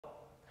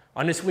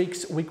On this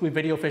week's weekly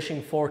video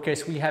fishing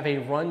forecast, we have a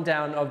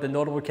rundown of the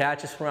notable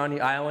catches around the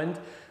island.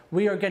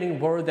 We are getting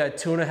word that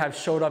tuna have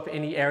showed up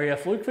in the area.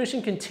 Fluke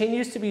fishing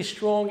continues to be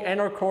strong, and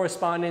our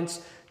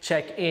correspondents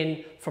check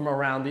in from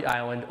around the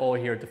island, all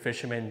here at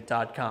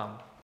thefisherman.com.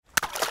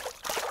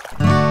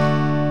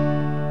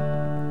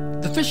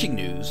 The fishing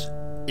news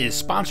is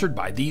sponsored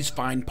by these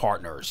fine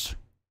partners.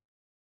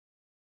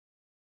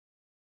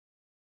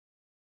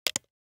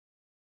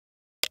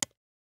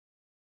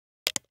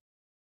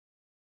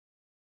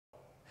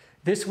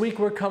 This week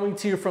we're coming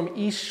to you from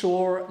East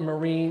Shore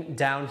Marine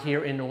down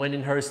here in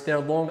Lindenhurst. They're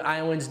Long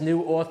Island's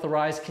new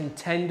authorized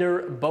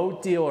contender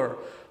boat dealer.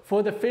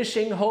 For the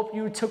fishing, hope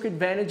you took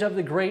advantage of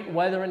the great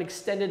weather and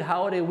extended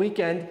holiday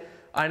weekend.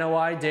 I know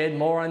I did.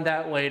 More on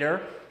that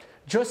later.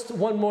 Just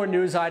one more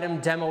news item.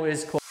 Demo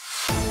is closed.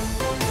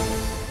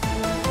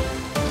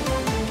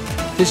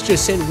 This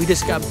just in, we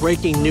just got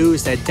breaking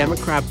news that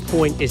Democrat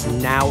Point is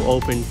now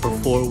open for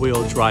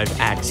four-wheel drive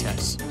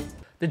access.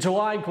 The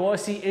July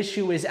glossy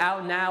issue is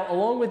out now,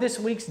 along with this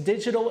week's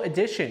digital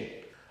edition.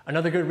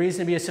 Another good reason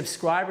to be a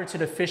subscriber to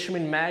the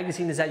Fisherman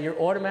magazine is that you're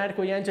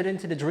automatically entered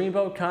into the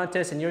Dreamboat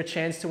contest and your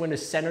chance to win a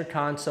center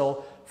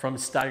console from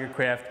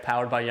Steigercraft,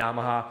 powered by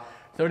Yamaha.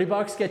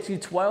 $30 gets you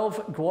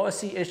 12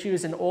 glossy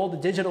issues and all the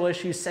digital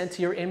issues sent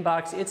to your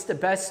inbox. It's the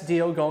best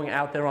deal going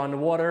out there on the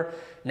water.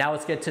 Now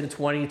let's get to the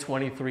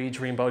 2023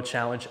 Dreamboat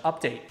Challenge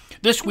update.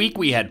 This week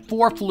we had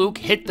 4 Fluke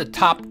hit the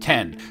top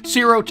 10.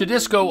 Ciro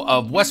Tedisco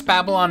of West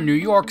Babylon, New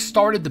York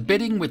started the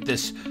bidding with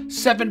this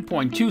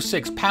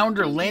 7.26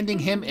 pounder, landing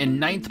him in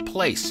 9th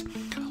place.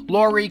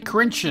 Laurie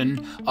Crinchin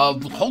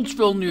of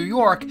Holtzville, New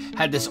York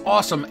had this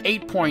awesome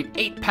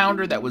 8.8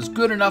 pounder that was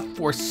good enough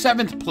for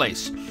 7th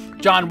place.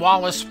 John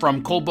Wallace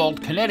from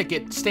Cobalt,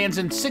 Connecticut stands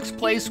in 6th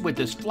place with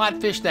this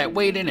flatfish that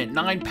weighed in at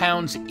 9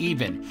 pounds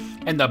even.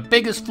 And the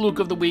biggest fluke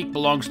of the week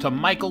belongs to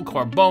Michael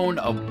Carbone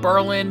of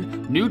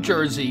Berlin, New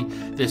Jersey.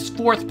 This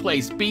 4th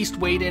place beast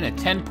weighed in at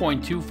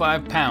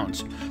 10.25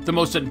 pounds. The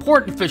most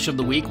important fish of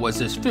the week was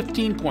this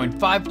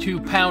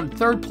 15.52 pound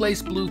 3rd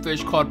place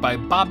bluefish caught by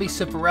Bobby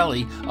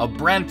Cifarelli of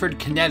Branford,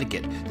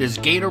 Connecticut. This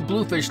gator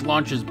bluefish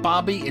launches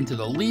Bobby into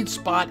the lead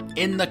spot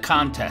in the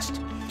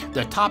contest.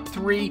 The top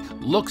 3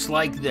 looks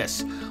like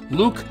this.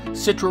 Luke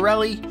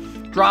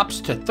Citrarelli drops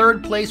to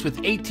 3rd place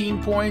with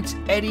 18 points.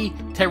 Eddie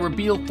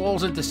Terrabile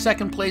falls into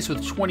 2nd place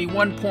with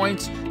 21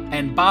 points.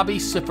 And Bobby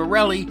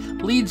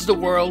Cifarelli leads the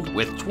world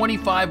with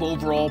 25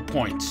 overall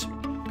points.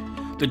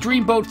 The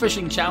Dreamboat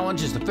Fishing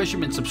Challenge is the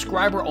Fisherman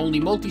subscriber-only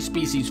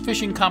multi-species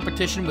fishing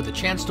competition with a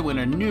chance to win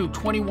a new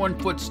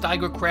 21-foot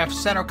Steigercraft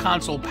center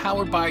console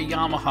powered by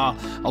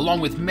Yamaha, along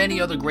with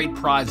many other great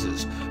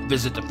prizes.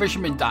 Visit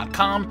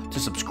thefisherman.com to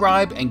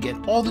subscribe and get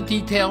all the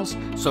details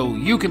so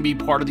you can be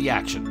part of the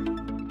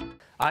action.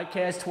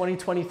 ICAST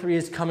 2023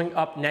 is coming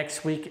up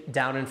next week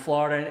down in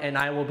Florida, and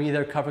I will be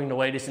there covering the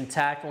latest in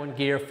tackle and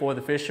gear for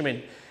the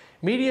fishermen.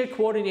 Media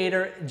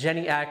coordinator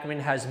Jenny Ackerman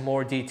has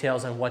more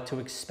details on what to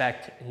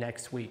expect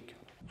next week.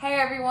 Hey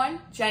everyone,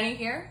 Jenny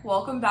here.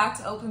 Welcome back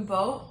to Open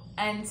Boat.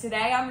 And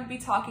today I'm going to be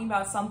talking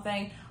about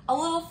something a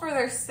little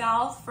further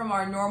south from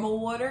our normal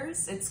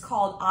waters. It's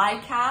called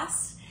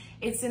ICAST.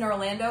 It's in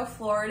Orlando,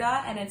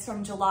 Florida, and it's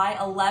from July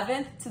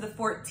 11th to the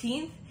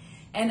 14th.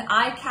 And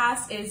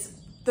ICAST is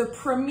the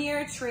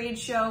premier trade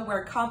show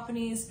where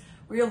companies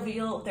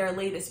reveal their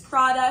latest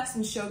products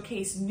and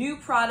showcase new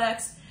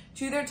products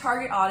to their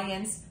target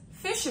audience,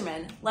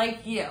 fishermen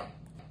like you.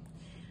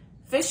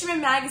 Fisherman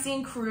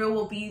magazine crew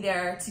will be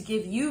there to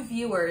give you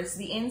viewers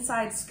the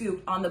inside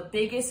scoop on the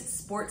biggest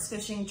sports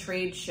fishing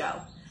trade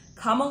show.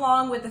 Come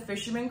along with the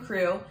Fisherman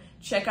crew,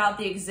 check out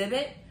the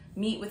exhibit,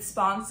 meet with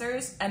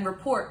sponsors, and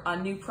report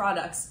on new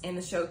products in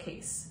the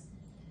showcase.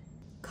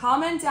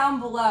 Comment down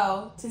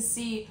below to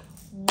see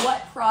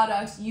what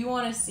products you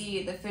want to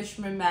see the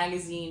Fisherman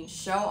magazine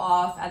show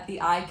off at the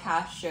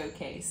ICAST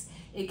showcase.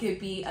 It could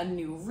be a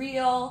new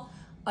reel,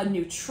 a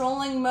new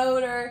trolling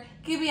motor,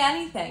 it could be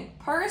anything.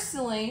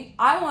 Personally,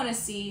 I want to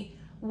see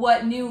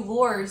what new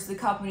lures the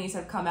companies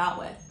have come out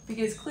with,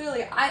 because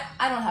clearly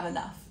I don't have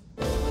enough.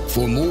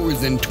 For more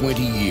than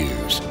 20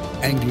 years,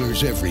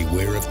 anglers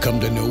everywhere have come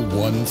to know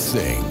one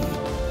thing,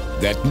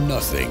 that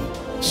nothing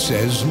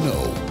says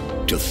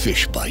no to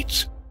fish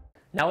bites.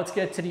 Now let's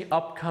get to the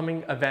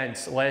upcoming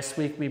events. Last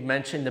week we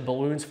mentioned the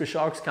Balloons for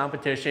Sharks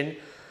competition.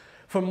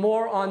 For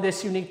more on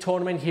this unique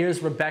tournament, here's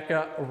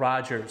Rebecca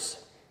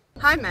Rogers.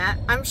 Hi Matt,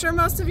 I'm sure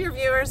most of your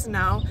viewers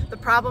know the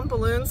problem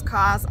balloons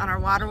cause on our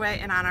waterway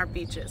and on our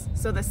beaches.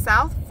 So the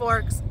South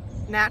Forks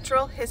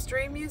Natural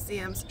History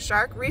Museum's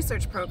Shark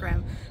Research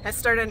Program has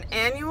started an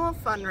annual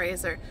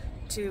fundraiser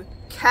to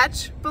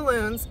catch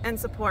balloons and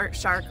support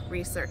shark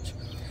research.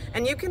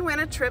 And you can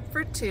win a trip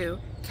for 2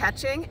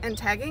 catching and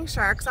tagging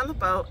sharks on the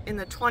boat in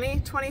the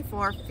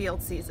 2024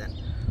 field season.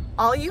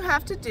 All you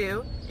have to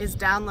do is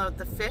download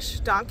the Fish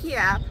Donkey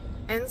app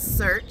and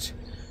search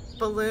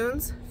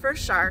Balloons for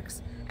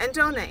Sharks and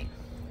donate.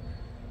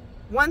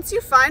 Once you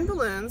find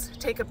balloons,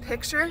 take a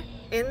picture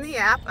in the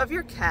app of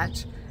your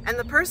catch, and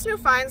the person who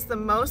finds the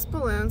most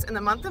balloons in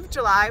the month of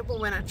July will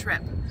win a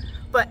trip.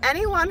 But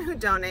anyone who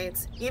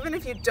donates, even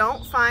if you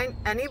don't find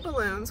any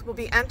balloons, will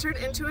be entered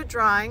into a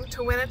drawing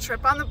to win a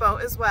trip on the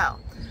boat as well.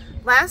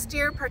 Last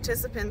year,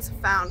 participants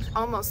found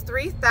almost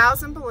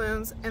 3,000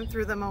 balloons and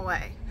threw them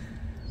away.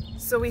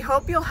 So we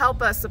hope you'll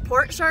help us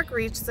support shark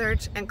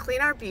research and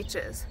clean our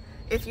beaches.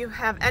 If you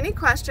have any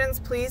questions,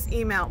 please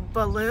email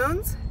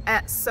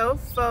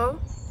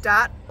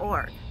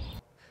balloons@sofo.org.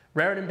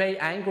 Raritan Bay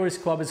Anglers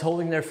Club is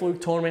holding their Fluke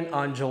tournament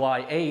on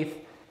July 8th.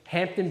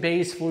 Hampton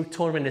Bay's Fluke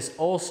tournament is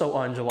also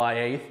on July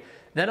 8th.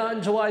 Then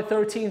on July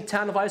 13th,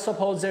 Town of Islip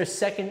holds their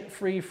second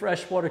free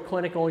freshwater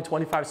clinic. Only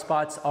 25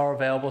 spots are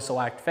available,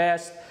 so act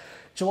fast.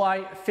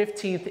 July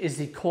 15th is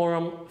the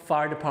Coram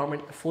Fire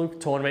Department Fluke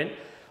tournament.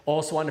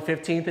 Also on the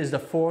 15th is the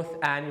 4th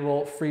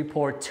annual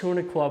Freeport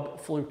Tuna Club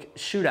Fluke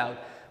Shootout.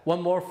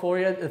 One more for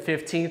you, the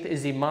 15th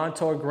is the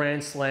Montauk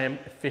Grand Slam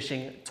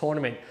Fishing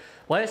Tournament.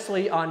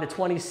 Lastly, on the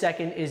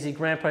 22nd is the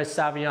Grand Prix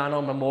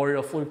Saviano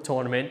Memorial Fluke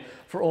Tournament.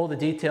 For all the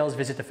details,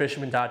 visit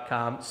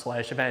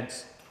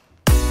thefisherman.com/events.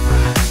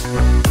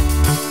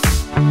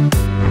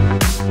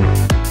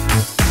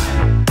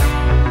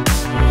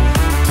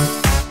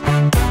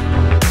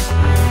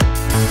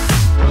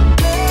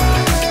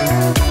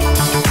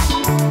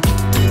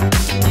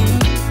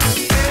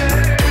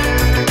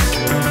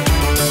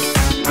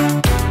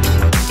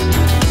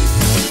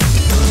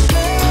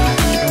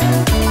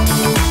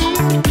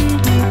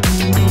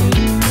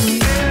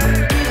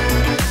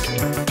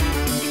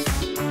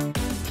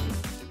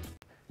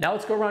 Now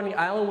let's go around the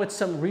island with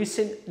some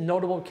recent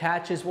notable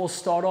catches. We'll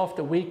start off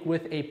the week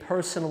with a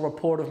personal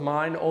report of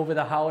mine. Over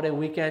the holiday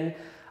weekend,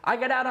 I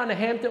got out on the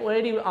Hampton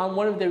Lady on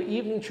one of their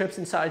evening trips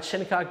inside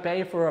Shinnecock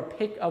Bay for a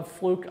pick of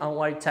fluke on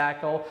light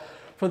tackle.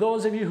 For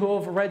those of you who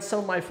have read some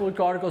of my fluke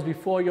articles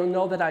before, you'll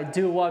know that I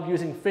do love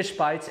using fish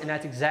bites, and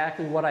that's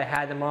exactly what I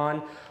had them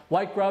on.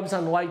 White grubs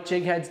on light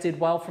jig heads did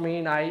well for me,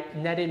 and I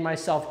netted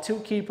myself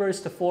 2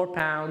 keepers to 4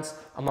 pounds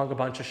among a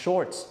bunch of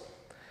shorts.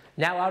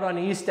 Now out on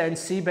the east end,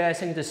 sea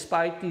bassing,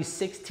 despite the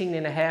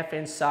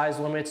 16.5-inch size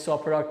limit, saw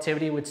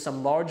productivity with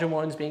some larger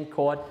ones being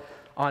caught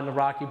on the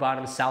rocky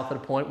bottom south of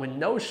the point with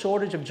no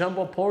shortage of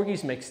jumbo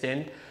porgies mixed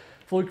in.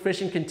 Fluke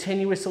fishing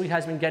continuously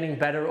has been getting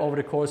better over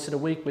the course of the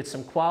week with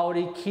some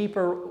quality.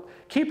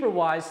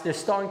 Keeper-wise, they're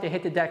starting to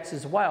hit the decks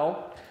as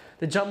well.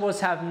 The jumbos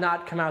have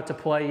not come out to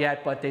play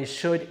yet, but they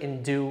should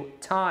in due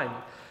time.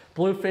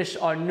 Bluefish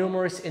are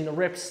numerous in the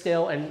rips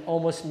still and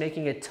almost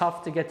making it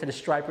tough to get to the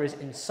stripers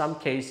in some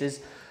cases.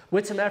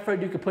 With some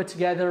effort, you could put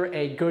together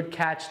a good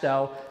catch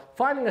though.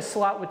 Finding a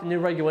slot with the new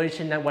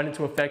regulation that went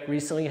into effect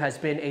recently has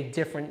been a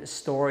different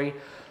story.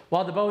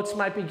 While the boats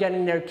might be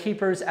getting their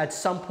keepers at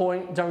some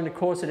point during the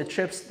course of the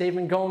trips, they've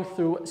been going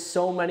through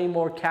so many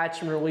more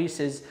catch and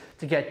releases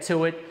to get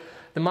to it.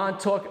 The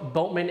Montauk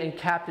Boatman and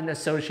Captain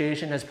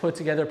Association has put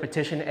together a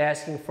petition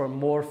asking for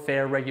more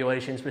fair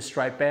regulations for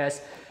striped bass.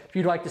 If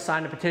you'd like to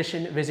sign the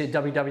petition, visit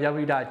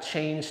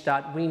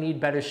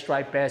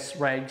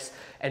www.change.weneedbetterstripedbassregs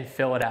and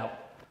fill it out.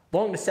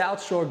 Along the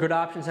South Shore, good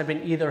options have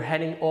been either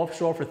heading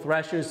offshore for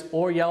threshers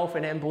or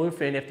yellowfin and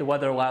bluefin if the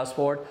weather allows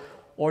for it,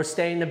 or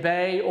stay in the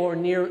bay or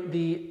near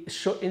the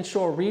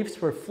inshore reefs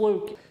for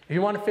fluke. If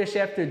you want to fish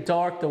after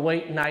dark, the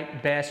late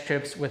night bass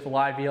trips with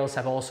live eels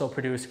have also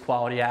produced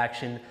quality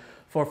action.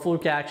 For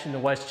fluke action, the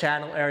West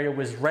Channel area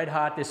was red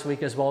hot this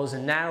week, as well as the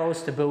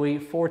Narrows to buoy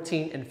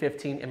 14 and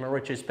 15 in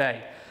Mauritius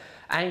Bay.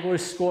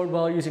 Anglers scored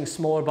well using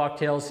smaller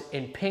bucktails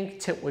in pink,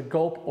 tipped with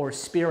gulp or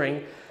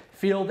spearing.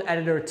 Field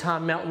editor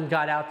Tom Melton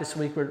got out this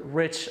week with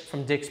Rich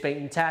from Dick's Bait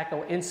and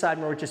Tackle inside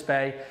Mauritius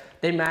Bay.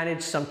 They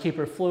managed some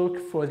keeper fluke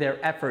for their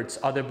efforts.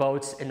 Other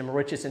boats in the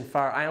Mauritius and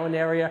Fire Island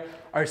area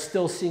are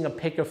still seeing a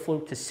pick of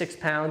fluke to 6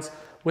 pounds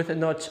with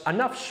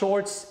enough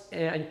shorts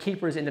and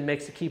keepers in the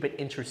mix to keep it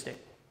interesting.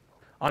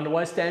 On the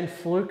west end,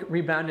 fluke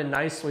rebounded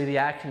nicely. The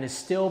action is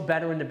still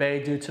better in the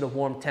bay due to the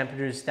warm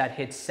temperatures that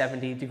hit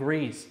 70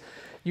 degrees.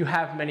 You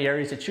have many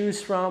areas to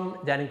choose from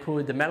that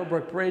include the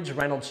Meadowbrook Bridge,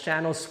 Reynolds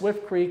Channel,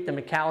 Swift Creek, the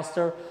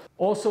McAllister.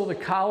 Also the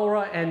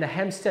Cholera and the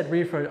Hempstead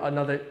Reef are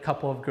another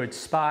couple of good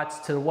spots.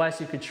 To the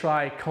west, you could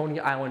try Coney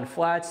Island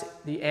Flats,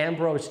 the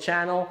Ambrose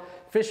Channel.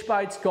 Fish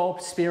bites,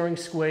 gulp, spearing,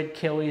 squid,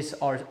 killies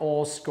are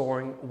all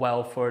scoring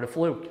well for the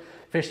fluke.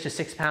 Fish to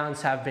 6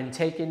 pounds have been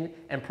taken,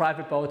 and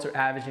private boats are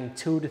averaging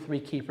 2 to 3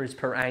 keepers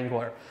per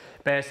angler.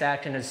 Bass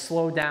action has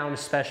slowed down,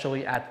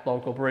 especially at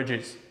local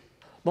bridges.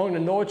 Along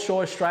the North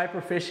Shore, striper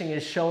fishing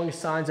is showing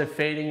signs of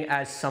fading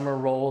as summer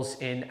rolls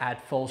in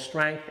at full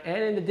strength. And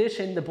in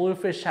addition, the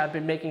bluefish have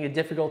been making it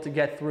difficult to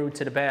get through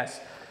to the bass.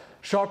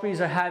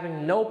 Sharpies are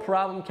having no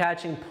problem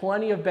catching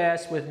plenty of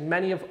bass with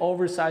many of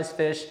oversized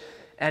fish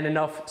and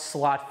enough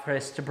slot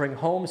fish to bring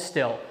home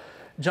still.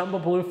 Jumbo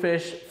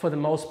bluefish, for the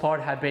most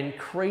part, have been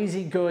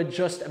crazy good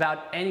just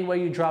about any way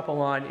you drop a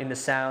line in the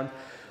sound.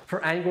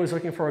 For anglers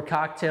looking for a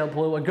cocktail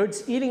blue, a good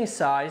eating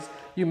size,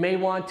 you may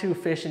want to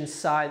fish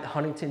inside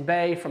Huntington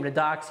Bay from the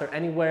docks or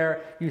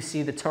anywhere you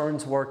see the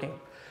turns working.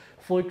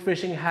 Fluke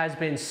fishing has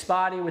been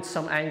spotty with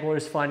some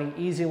anglers finding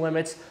easy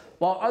limits.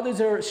 While others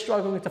are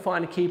struggling to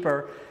find a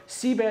keeper,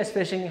 sea bass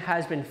fishing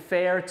has been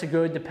fair to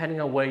good depending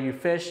on where you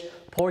fish.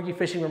 Porgy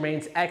fishing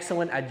remains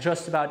excellent at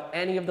just about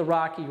any of the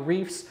rocky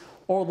reefs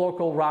or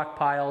local rock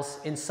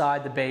piles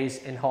inside the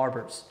bays and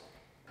harbors.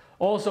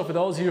 Also, for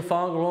those of you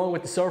following along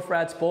with the Surf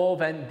Rats Ball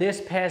event, this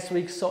past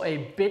week saw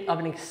a bit of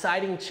an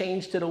exciting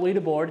change to the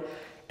leaderboard,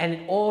 and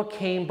it all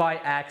came by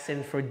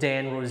accident for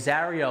Dan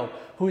Rosario,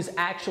 who is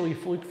actually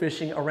fluke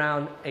fishing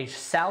around a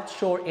South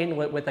Shore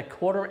inlet with a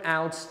 1/4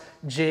 ounce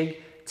jig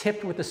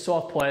tipped with a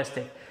soft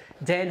plastic.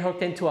 Dan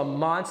hooked into a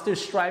monster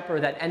striper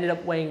that ended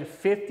up weighing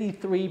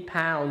 53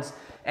 pounds.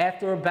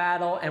 After a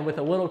battle and with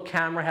a little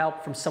camera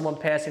help from someone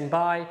passing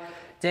by,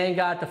 Dan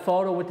got the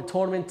photo with the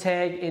tournament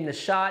tag in the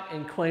shot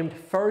and claimed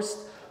first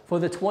for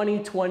the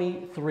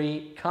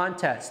 2023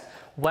 contest.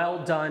 Well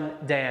done,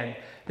 Dan.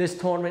 The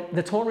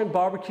tournament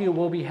barbecue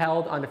will be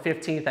held on the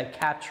 15th at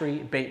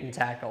Captree Bait and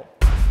Tackle.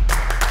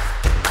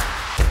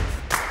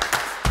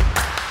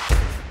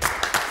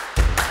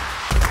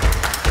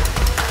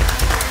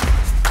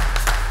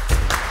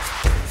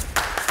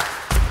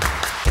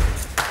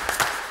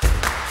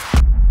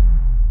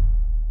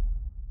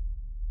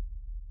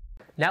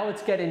 Now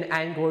let's get an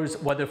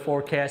angler's weather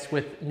forecast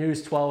with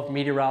News 12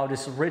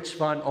 meteorologist Rich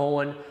Von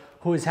Ohlen,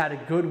 who has had a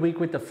good week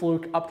with the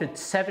Fluke, up to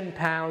 7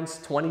 pounds,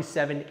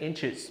 27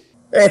 inches.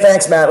 Hey,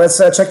 thanks, Matt. Let's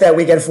check that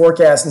weekend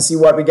forecast and see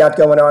what we got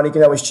going on. You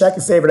can always check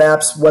your favorite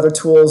apps, weather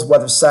tools,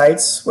 weather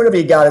sites, whatever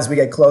you got as we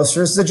get closer.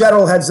 This is a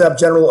general heads-up,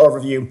 general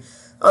overview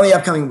on the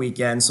upcoming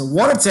weekend. So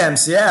water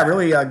temps, yeah,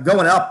 really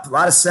going up. A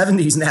lot of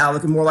 70s now,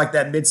 looking more like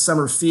that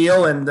midsummer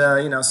feel and,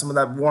 some of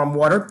that warm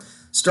water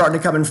starting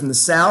to come in from the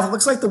south. It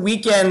looks like the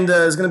weekend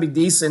is going to be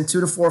decent, 2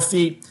 to 4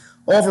 feet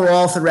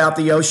overall throughout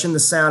the ocean.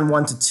 The sound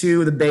 1 to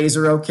 2. The bays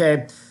are okay.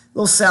 A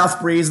little south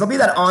breeze. There'll be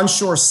that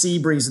onshore sea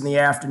breeze in the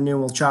afternoon.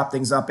 We'll chop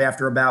things up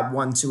after about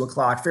 1, 2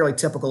 o'clock. Fairly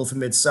typical for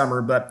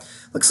midsummer, but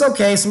looks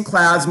okay. Some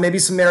clouds, maybe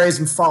some areas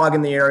of fog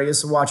in the area,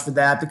 so watch for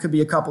that. There could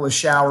be a couple of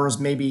showers,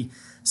 maybe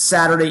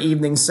Saturday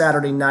evening,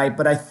 Saturday night,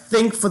 but I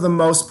think for the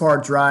most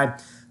part dry.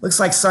 Looks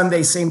like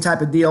Sunday, same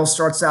type of deal.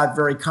 Starts out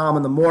very calm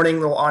in the morning,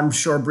 little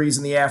onshore breeze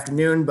in the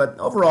afternoon, but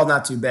overall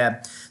not too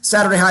bad.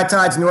 Saturday high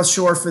tides, North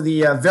Shore for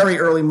the very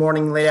early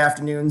morning, late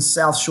afternoon,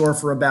 South Shore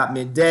for about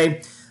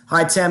midday.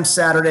 High temps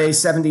Saturday,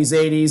 70s,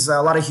 80s,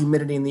 a lot of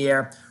humidity in the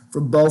air for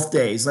both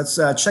days. Let's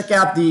check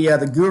out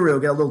the Guru,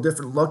 get a little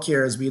different look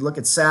here as we look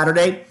at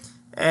Saturday.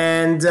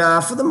 And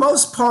for the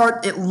most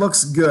part, it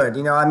looks good.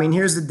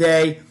 Here's the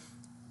day.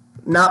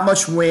 Not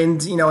much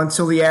wind,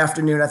 until the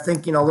afternoon. I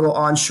think, a little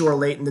onshore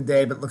late in the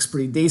day, but looks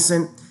pretty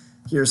decent.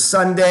 Here's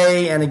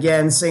Sunday, and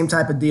again, same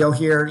type of deal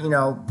here,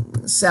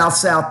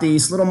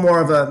 south-southeast, a little more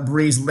of a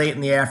breeze late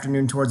in the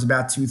afternoon towards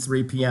about 2,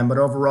 3 p.m. But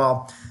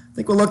overall, I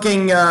think we're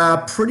looking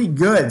pretty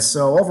good.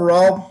 So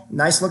overall,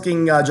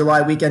 nice-looking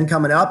July weekend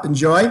coming up.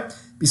 Enjoy.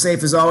 Be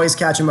safe as always.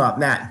 Catch 'em up.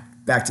 Matt,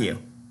 back to you.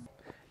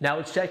 Now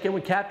let's check in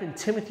with Captain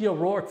Timothy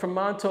O'Rourke from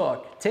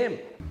Montauk. Tim.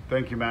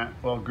 Thank you, Matt.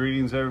 Well,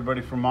 greetings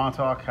everybody from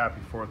Montauk. Happy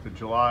 4th of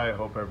July. I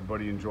hope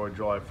everybody enjoyed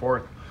July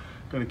 4th.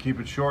 Going to keep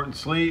it short and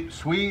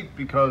sweet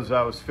because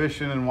I was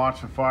fishing and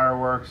watching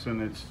fireworks,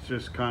 and it's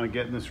just kind of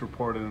getting this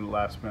reported in the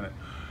last minute.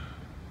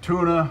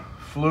 Tuna,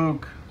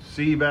 fluke,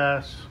 sea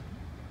bass,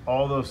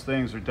 all those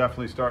things are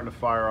definitely starting to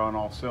fire on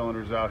all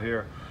cylinders out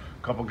here.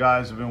 A couple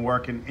guys have been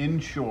working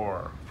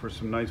inshore for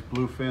some nice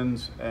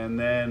bluefins, and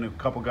then a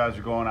couple guys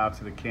are going out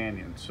to the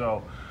canyon.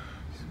 So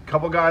a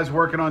couple guys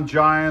working on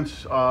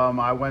giants.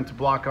 I went to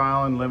Block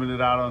Island,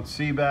 limited out on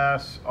sea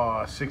bass,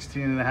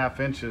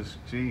 16.5 inches.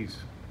 Geez,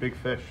 big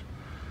fish.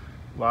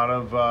 A lot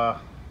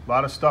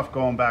of stuff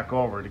going back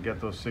over to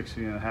get those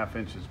 16.5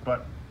 inches,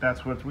 but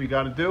that's what we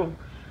got to do,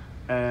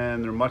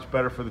 and they're much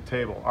better for the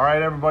table. All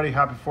right, everybody,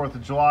 happy 4th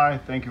of July.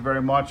 Thank you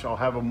very much. I'll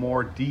have a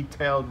more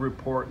detailed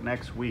report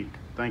next week.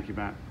 Thank you,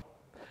 Matt.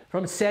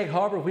 From Sag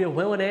Harbor, we have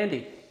Will and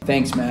Andy.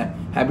 Thanks, Matt.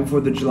 Happy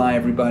 4th of July,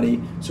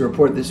 everybody. So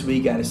report this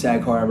week out of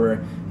Sag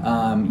Harbor.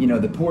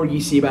 The porgy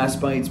sea bass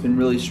bite's been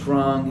really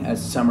strong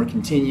as the summer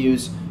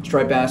continues.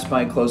 Striped bass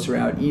bite closer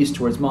out east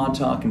towards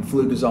Montauk, and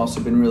fluke has also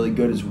been really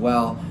good as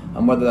well.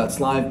 Whether that's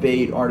live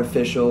bait,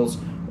 artificials,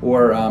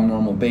 or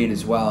normal bait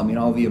as well.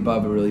 All of the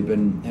above have really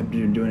been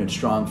doing it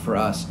strong for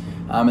us.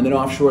 And then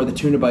offshore, the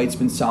tuna bite's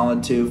been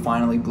solid too.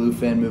 Finally,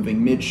 bluefin moving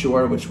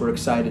midshore, which we're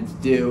excited to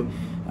do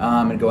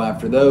and go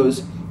after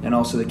those. And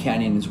also the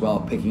canyon as well,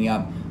 picking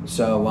up.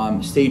 So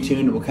stay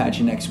tuned. We'll catch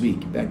you next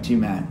week. Back to you,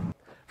 Matt.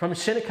 From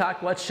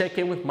Shinnecock, let's check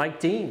in with Mike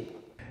Dean.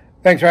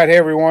 Thanks, Matt. Hey,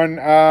 everyone.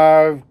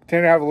 Tend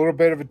to have a little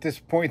bit of a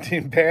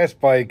disappointing bass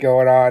bite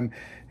going on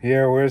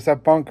here. Where's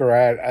that bunker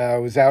at? I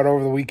was out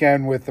over the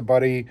weekend with a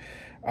buddy,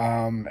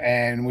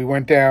 and we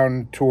went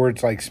down towards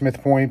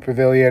Smith Point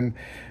Pavilion.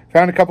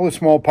 Found a couple of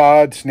small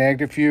pods,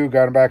 snagged a few,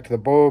 got them back to the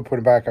boat, put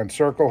them back on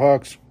circle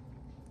hooks,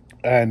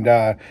 and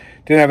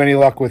didn't have any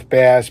luck with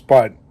bass,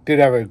 but did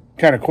have a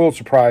kind of cool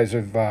surprise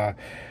of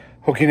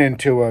hooking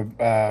into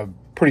a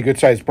pretty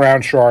good-sized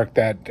brown shark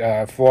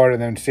that fought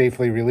and then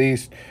safely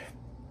released.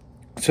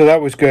 So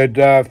that was good.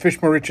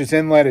 Fish Mauritius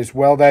Inlet as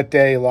well that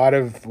day. A lot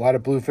of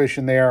bluefish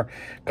in there.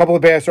 A couple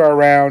of bass are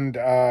around,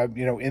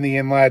 in the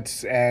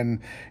inlets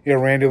and,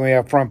 randomly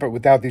up front. But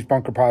without these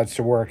bunker pods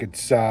to work,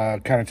 it's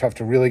kind of tough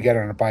to really get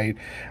on a bite.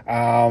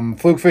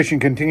 Fluke fishing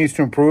continues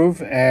to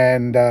improve,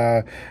 and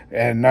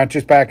not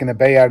just back in the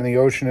bay, out in the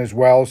ocean as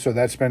well. So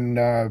that's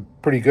been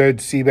pretty good.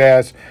 Sea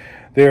bass.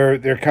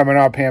 They're coming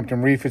up.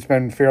 Hampton Reef has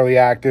been fairly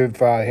active.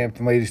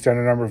 Hampton Lady's done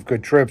a number of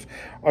good trips.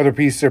 Other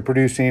pieces are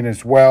producing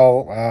as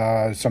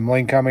well. Some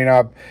ling coming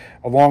up,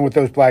 along with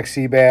those black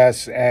sea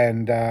bass.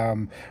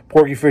 And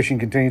porgy fishing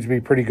continues to be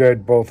pretty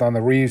good, both on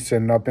the reefs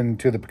and up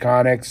into the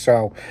Peconics.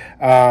 So,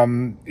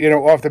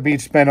 off the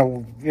beach,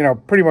 been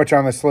pretty much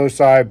on the slow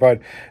side, but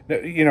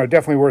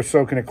definitely worth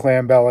soaking a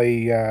clam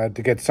belly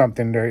to get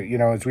something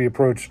to as we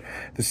approach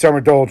the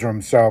summer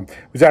doldrums. So,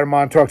 was out of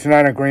Montauk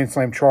tonight on Grand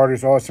Slam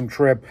charters. Awesome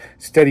trip.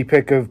 Steady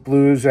pick of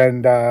blues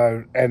and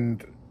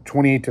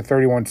 28 to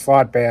 31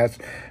 slot bass,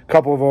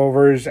 couple of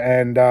overs,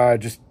 and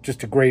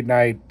just a great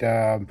night.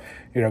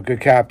 Good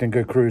captain,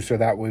 good crew. So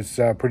that was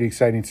pretty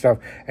exciting stuff.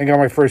 And got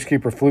my first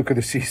keeper fluke of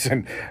the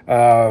season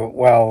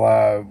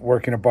while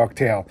working a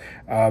bucktail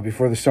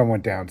before the sun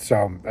went down.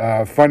 So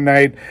fun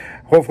night.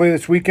 Hopefully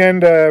this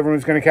weekend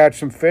everyone's going to catch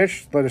some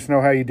fish. Let us know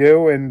how you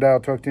do, and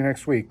I'll talk to you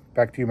next week.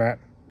 Back to you, Matt.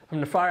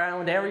 From the Fire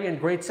Island area in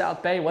Great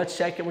South Bay, let's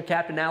check in with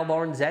Captain Al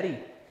Lorenzetti.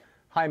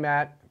 Hi,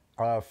 Matt.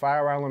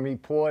 Fire Island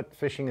report,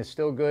 fishing is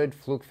still good.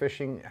 Fluke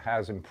fishing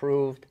has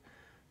improved.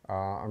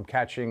 I'm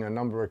catching a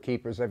number of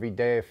keepers every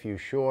day, a few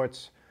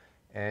shorts,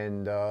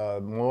 and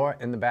more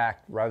in the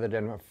back rather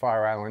than a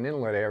Fire Island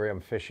inlet area. I'm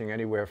fishing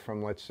anywhere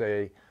from, let's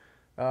say,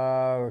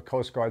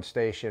 Coast Guard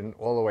Station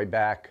all the way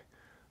back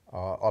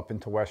up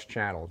into West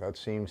Channel. That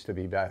seems to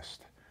be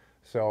best.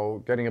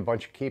 So getting a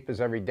bunch of keepers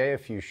every day, a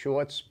few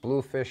shorts,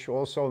 bluefish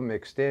also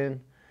mixed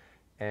in.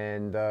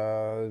 And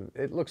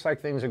it looks like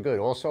things are good.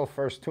 Also,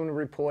 first tuna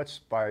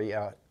reports by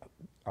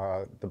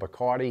the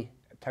Bacardi,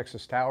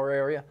 Texas Tower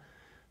area.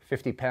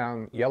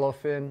 50-pound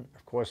yellowfin,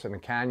 of course, in the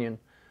canyon.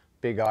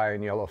 Big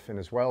iron yellowfin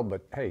as well,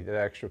 but hey, that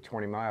extra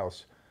 20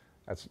 miles,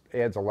 that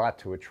adds a lot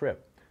to a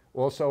trip.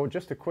 Also,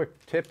 just a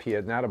quick tip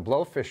here, now the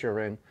blowfish are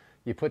in,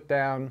 you put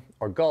down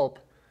or gulp,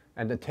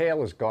 and the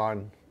tail is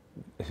gone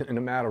in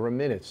a matter of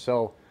minutes.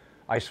 So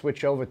I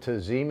switch over to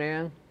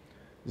Z-Man.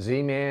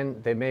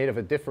 Z-Man, they're made of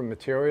a different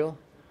material,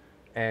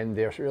 and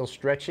they're real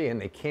stretchy, and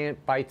they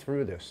can't bite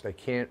through this. They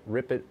can't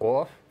rip it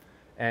off,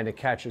 and it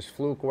catches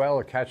fluke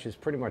well. It catches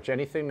pretty much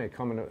anything. They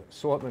come in an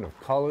assortment of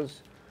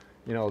colors,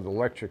 the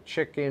electric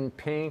chicken,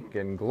 pink,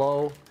 and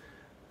glow,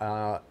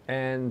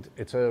 and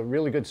it's a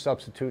really good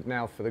substitute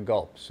now for the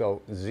gulp.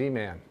 So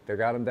Z-Man, they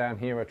got them down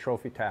here at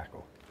Trophy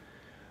Tackle.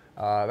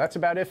 That's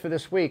about it for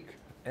this week,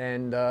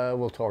 and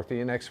we'll talk to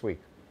you next week.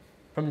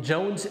 From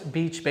Jones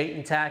Beach Bait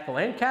and Tackle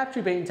and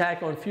Captree Bait and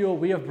Tackle and Fuel,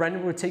 we have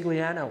Brendan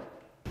Rutigliano.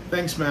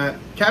 Thanks, Matt.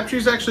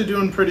 Captree's actually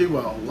doing pretty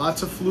well.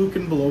 Lots of fluke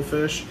and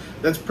blowfish.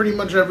 That's pretty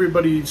much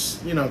everybody's,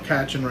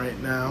 catching right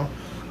now.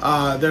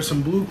 There's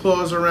some blue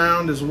claws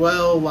around as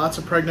well. Lots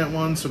of pregnant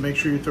ones, so make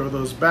sure you throw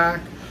those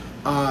back.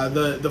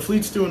 The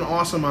fleet's doing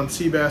awesome on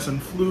sea bass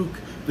and fluke.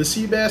 The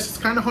sea bass, it's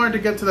kind of hard to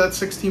get to that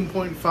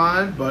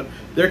 16.5, but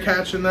they're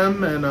catching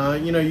them,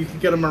 and you can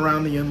get them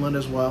around the inlet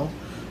as well.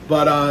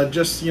 But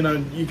you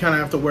kind of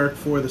have to work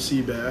for the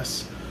sea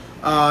bass.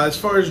 As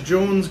far as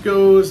Jones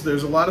goes,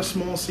 there's a lot of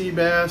small sea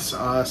bass,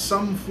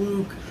 some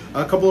fluke,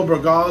 a couple of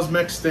bragals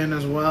mixed in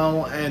as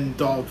well, and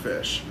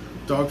dogfish.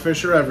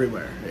 Dogfish are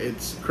everywhere.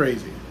 It's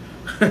crazy.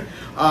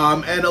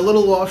 And a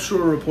little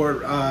offshore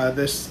report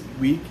this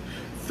week.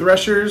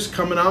 Threshers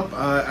coming up.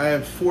 I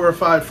have 4 or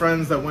 5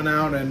 friends that went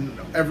out, and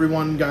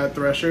everyone got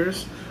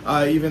threshers.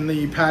 Even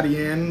the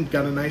Patty Ann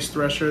got a nice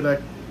thresher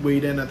that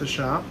weighed in at the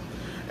shop.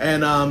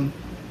 And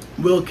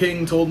Will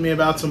King told me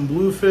about some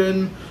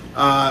bluefin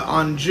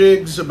on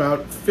jigs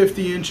about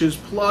 50 inches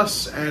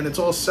plus, and it's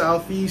all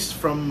southeast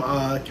from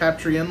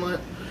Captree Inlet,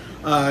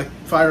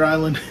 Fire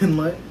Island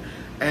Inlet,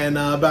 and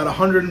about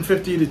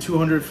 150 to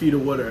 200 feet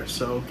of water.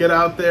 So get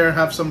out there,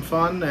 have some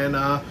fun, and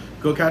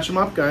go catch them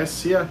up, guys.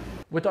 See ya.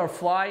 With our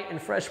fly and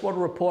freshwater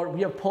report,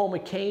 we have Paul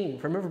McCain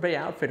from River Bay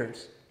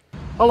Outfitters.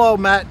 Hello,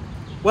 Matt.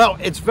 Well,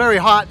 it's very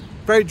hot,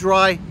 very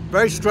dry,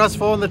 very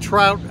stressful on the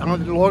trout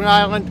on Long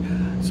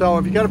Island. So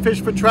if you got to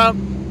fish for trout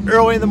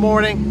early in the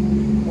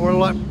morning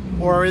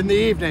or in the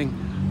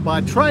evening,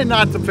 but try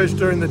not to fish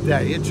during the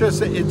day. It's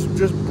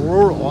just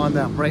brutal on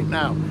them right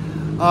now.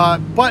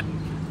 But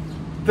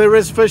there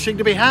is fishing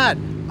to be had.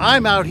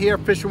 I'm out here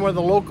fishing one of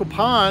the local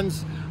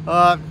ponds.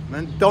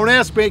 And don't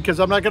ask me, because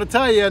I'm not going to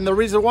tell you. And the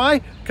reason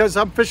why? Because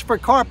I'm fishing for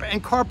carp,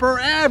 and carp are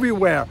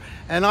everywhere.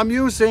 And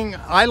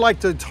I like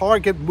to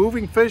target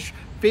moving fish,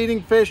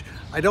 feeding fish.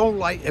 I don't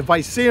like, if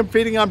I see them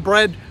feeding on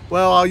bread,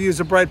 well, I'll use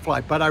a bread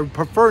fly, but I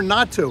prefer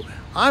not to.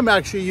 I'm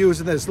actually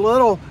using this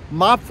little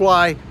mop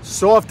fly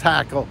soft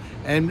tackle,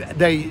 and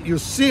you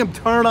see them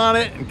turn on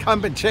it and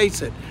come and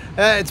chase it.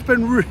 It's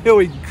been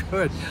really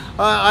good.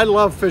 I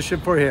love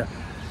fishing for here.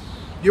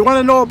 You want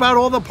to know about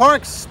all the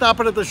parks? Stop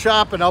it at the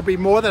shop, and I'll be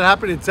more than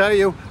happy to tell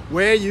you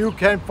where you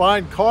can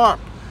find carp.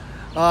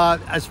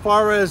 As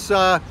far as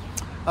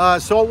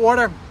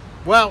saltwater,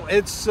 well,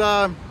 it's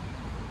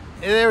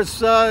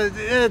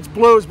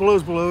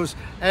blues,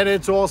 and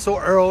it's also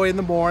early in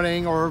the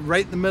morning or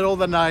right in the middle of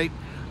the night.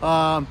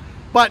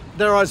 But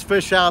there are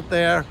fish out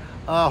there.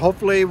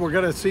 Hopefully we're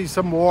going to see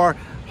some more.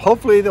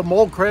 Hopefully the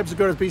mole crabs are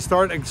going to be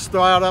starting to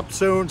start up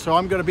soon, so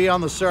I'm going to be on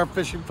the surf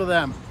fishing for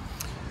them.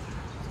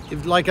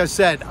 Like I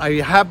said,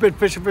 I have been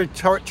fishing for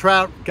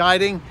trout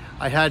guiding.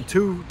 I had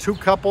two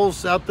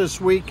couples out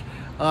this week.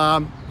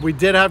 We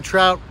did have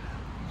trout,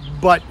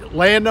 but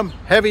land them,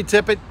 heavy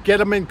tip it, get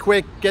them in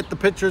quick, get the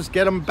pictures,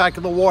 get them back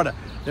in the water.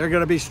 They're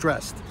going to be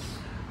stressed.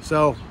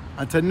 So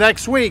until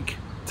next week,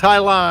 tie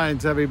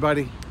lines,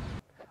 everybody.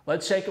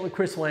 Let's shake it with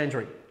Chris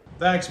Landry.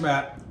 Thanks,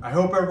 Matt. I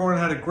hope everyone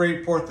had a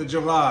great 4th of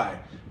July.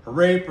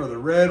 Hooray for the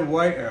red,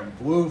 white, and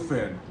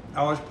bluefin.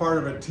 I was part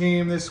of a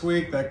team this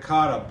week that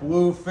caught a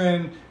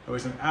bluefin. It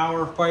was an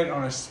hour fight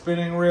on a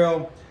spinning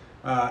reel.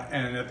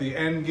 And at the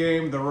end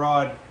game, the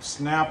rod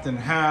snapped in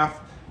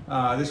half.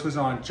 This was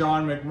on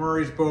John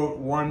McMurray's boat,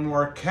 One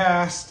More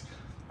Cast.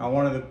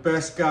 One of the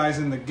best guys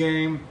in the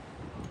game.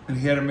 And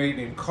he had a mate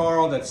named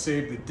Carl that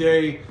saved the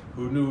day,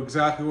 who knew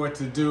exactly what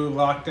to do,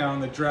 locked down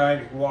the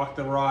drag, walked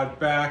the rod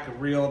back,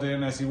 reeled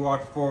in as he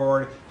walked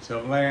forward to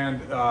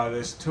land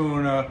this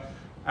tuna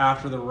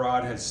after the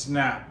rod had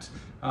snapped.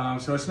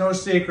 So it's no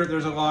secret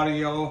there's a lot of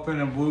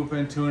yellowfin and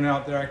bluefin tuna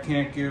out there. I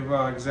can't give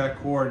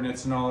exact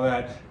coordinates and all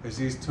that because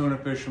these tuna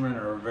fishermen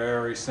are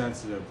very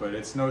sensitive, but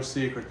it's no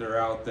secret they're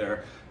out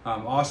there.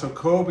 Also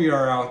Kobe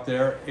are out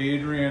there.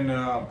 Adrian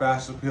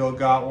Bassapil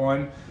got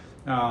one.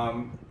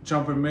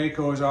 Jumpin'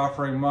 Mako is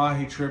offering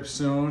mahi trips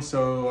soon,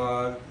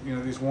 so you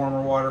know, these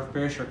warmer water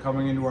fish are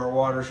coming into our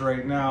waters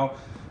right now.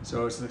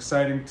 So it's an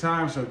exciting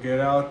time, so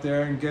get out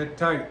there and get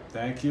tight.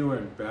 Thank you,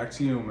 and back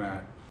to you,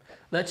 Matt.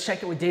 Let's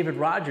check it with David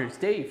Rogers.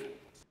 Dave.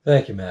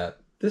 Thank you, Matt.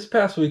 This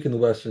past week in the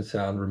Western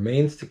Sound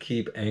remains to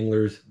keep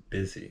anglers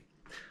busy.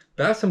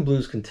 Bass and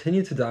blues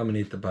continue to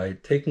dominate the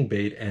bite, taking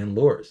bait and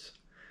lures.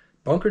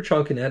 Bunker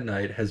chunking at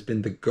night has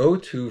been the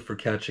go-to for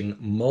catching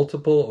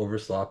multiple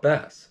overslot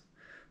bass.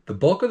 The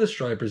bulk of the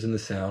stripers in the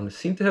Sound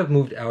seem to have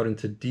moved out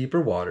into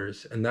deeper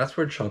waters, and that's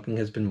where chunking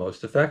has been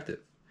most effective.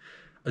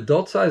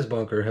 Adult-sized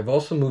bunker have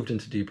also moved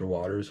into deeper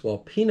waters, while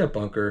peanut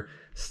bunker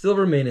still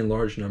remain in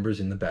large numbers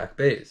in the back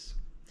bays.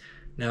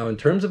 Now, in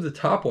terms of the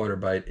topwater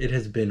bite, it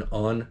has been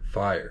on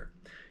fire.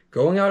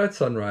 Going out at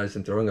sunrise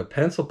and throwing a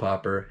pencil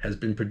popper has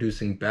been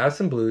producing bass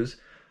and blues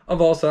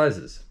of all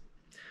sizes.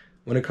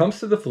 When it comes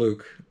to the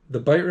fluke, the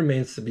bite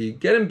remains to be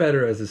getting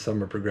better as the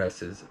summer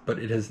progresses, but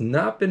it has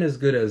not been as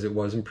good as it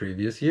was in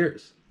previous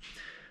years.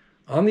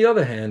 On the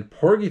other hand,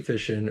 porgy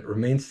fishing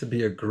remains to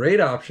be a great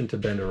option to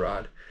bend a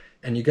rod,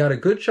 and you got a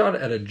good shot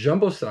at a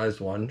jumbo-sized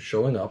one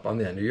showing up on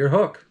the end of your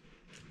hook.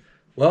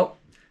 Well,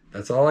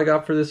 that's all I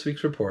got for this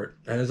week's report,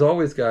 and as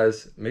always,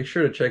 guys, make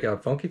sure to check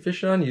out Funky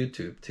Fishing on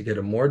YouTube to get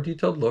a more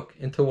detailed look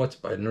into what's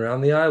biting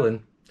around the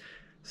island.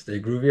 Stay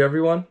groovy,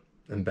 everyone,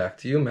 and back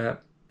to you,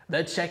 Matt.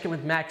 Let's check in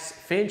with Max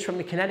Finch from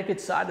the Connecticut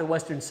side of the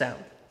Western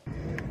Sound.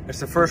 It's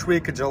the first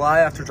week of July.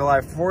 After July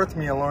 4th,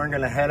 me and Lauren are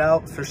going to head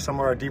out, fish some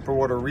of our deeper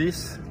water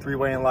reefs,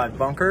 3-way and live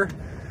bunker.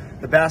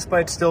 The bass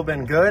bite's still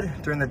been good.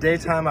 During the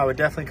daytime, I would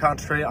definitely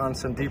concentrate on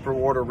some deeper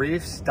water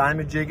reefs,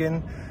 diamond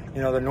jigging.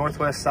 You know, the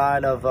northwest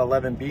side of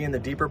 11B and the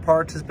deeper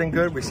parts has been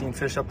good. We've seen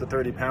fish up to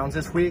 30 pounds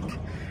this week.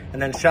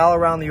 And then shallow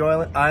around the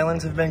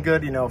islands have been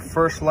good, you know,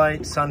 first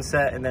light,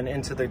 sunset, and then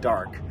into the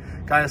dark.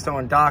 Guys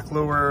throwing dock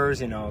lures,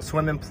 you know,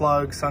 swimming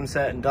plugs,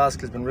 sunset and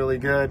dusk has been really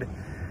good.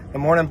 The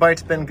morning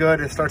bite's been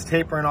good. It starts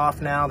tapering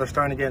off now. They're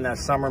starting to get in that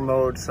summer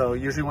mode. So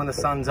usually when the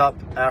sun's up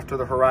after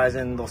the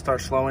horizon, they'll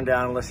start slowing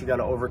down unless you got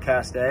an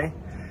overcast day.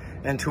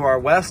 And to our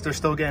west, they're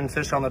still getting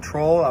fish on the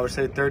troll. I would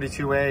say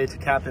 32A to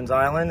Captain's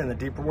Island in the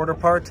deeper water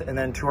part. And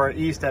then to our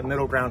east, that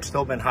middle ground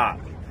still been hot.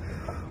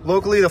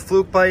 Locally, the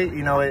fluke bite,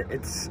 you know,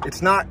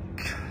 it's not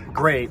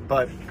great,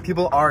 but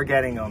people are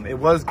getting them. It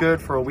was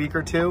good for a week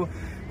or two,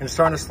 and it's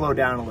starting to slow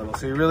down a little.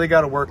 So you really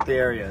got to work the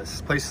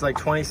areas. Places like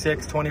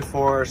 26,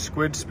 24,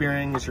 squid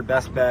spearing is your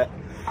best bet.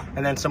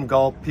 And then some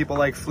gulp. People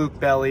like fluke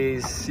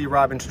bellies, sea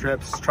robin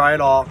strips, try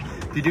it all.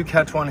 If you do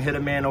catch one, hit a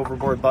man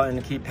overboard button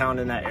and keep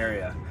pounding that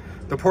area.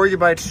 The porgy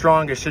bite's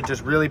strong. It should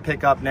just really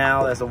pick up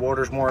now as the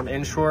water's more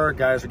inshore.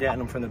 Guys are getting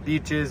them from the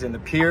beaches and the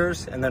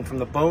piers, and then from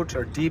the boats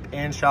or deep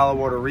and shallow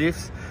water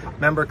reefs.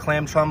 Remember,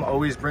 clam chum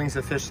always brings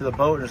the fish to the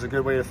boat, and it's a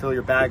good way to fill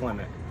your bag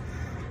limit.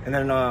 And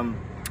then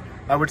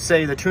I would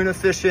say the tuna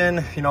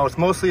fishing, you know, it's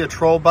mostly a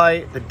troll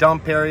bite. The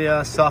dump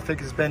area, Suffolk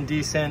has been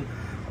decent.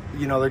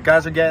 You know, the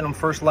guys are getting them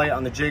first light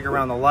on the jig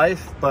around the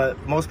life, but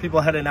most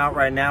people heading out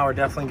right now are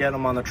definitely getting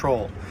them on the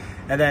troll.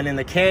 And then in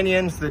the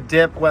canyons, the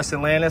dip, West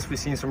Atlantis, we've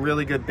seen some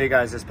really good big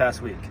eyes this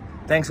past week.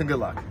 Thanks and good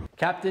luck.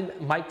 Captain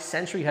Mike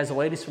Century has the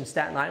latest from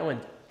Staten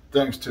Island.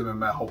 Thanks, Tim and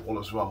Matt Hopewell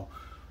as well.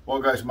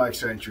 Well, guys, Mike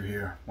Century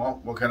here.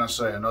 Well, what can I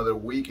say? Another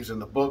week is in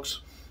the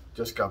books.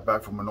 Just got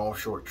back from an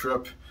offshore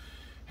trip,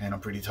 and I'm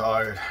pretty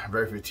tired,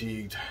 very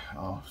fatigued.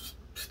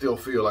 Still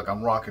feel like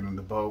I'm rocking in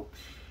the boat.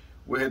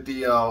 We hit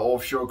the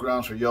offshore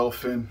grounds for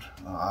yellowfin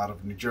out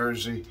of New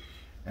Jersey.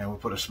 and we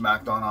put a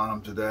smackdown on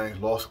them today.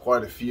 Lost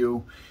quite a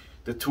few.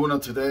 The tuna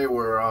today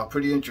were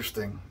pretty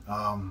interesting.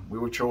 We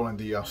were trolling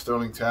the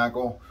sterling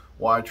tackle,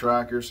 wide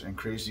trackers, and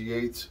crazy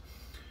 8s.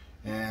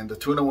 And the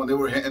tuna, when they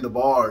were hitting the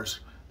bars,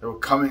 they were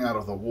coming out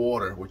of the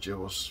water, which it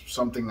was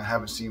something I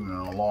haven't seen in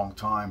a long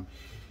time.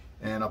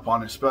 And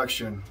upon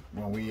inspection,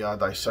 when we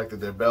dissected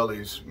their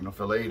bellies, you know,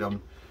 filleted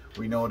them,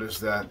 we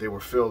noticed that they were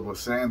filled with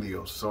sand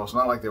eels. So it's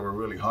not like they were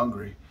really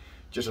hungry,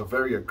 just a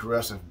very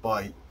aggressive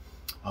bite.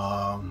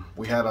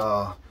 We had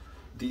a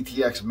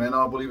DTX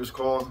minnow, I believe it's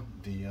called.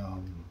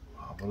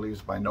 I believe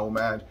it's by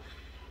Nomad.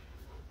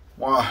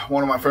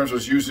 One of my friends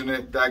was using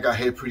it. That got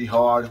hit pretty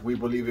hard. We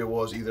believe it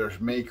was either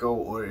a mako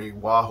or a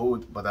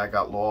wahoo, but that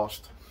got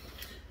lost.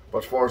 But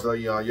as far as the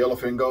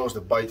yellowfin goes,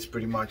 the bite's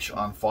pretty much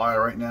on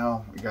fire right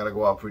now. You got to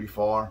go out pretty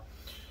far.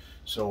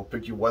 So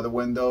pick your weather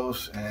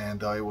windows,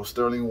 and it was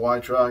sterling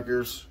wide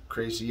trackers,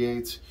 crazy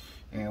 8s,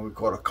 and we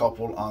caught a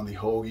couple on the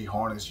hoagie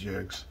harness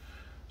jigs.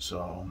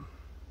 So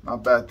not a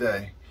bad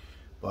day,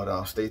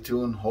 but stay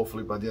tuned.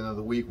 Hopefully by the end of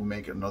the week we'll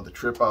make another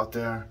trip out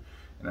there.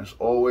 And as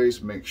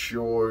always, make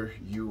sure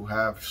you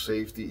have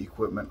safety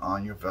equipment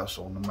on your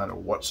vessel, no matter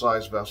what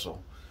size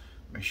vessel.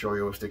 Make sure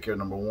you always take care of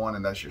number one,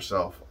 and that's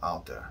yourself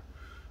out there.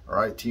 All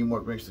right,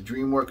 teamwork makes the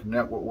dream work.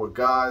 Network with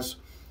guys,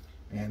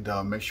 and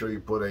make sure you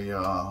put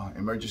a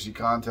emergency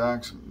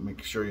contacts.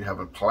 Make sure you have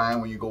a plan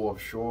when you go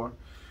offshore.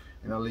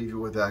 And I'll leave you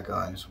with that,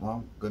 guys.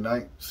 Well, good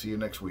night. See you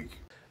next week.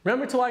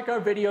 Remember to like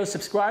our videos,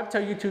 subscribe to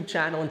our YouTube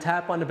channel, and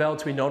tap on the bell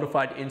to be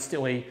notified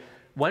instantly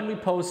when we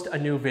post a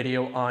new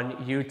video on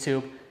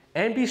YouTube.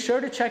 And be sure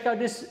to check out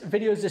this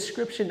video's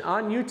description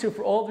on YouTube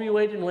for all the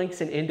related links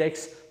and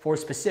index for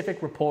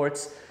specific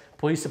reports.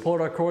 Please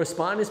support our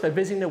correspondents by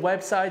visiting their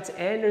websites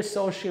and their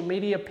social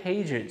media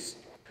pages.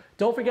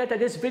 Don't forget that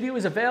this video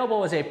is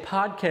available as a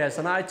podcast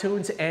on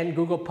iTunes and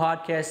Google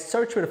Podcasts.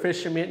 Search for the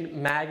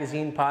Fisherman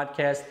Magazine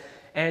podcast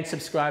and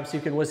subscribe so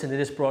you can listen to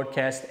this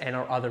broadcast and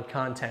our other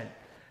content.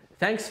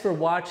 Thanks for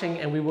watching,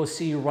 and we will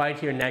see you right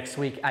here next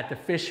week at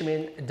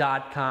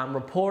thefisherman.com,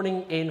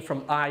 reporting in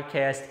from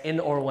ICAST in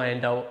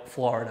Orlando,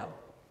 Florida.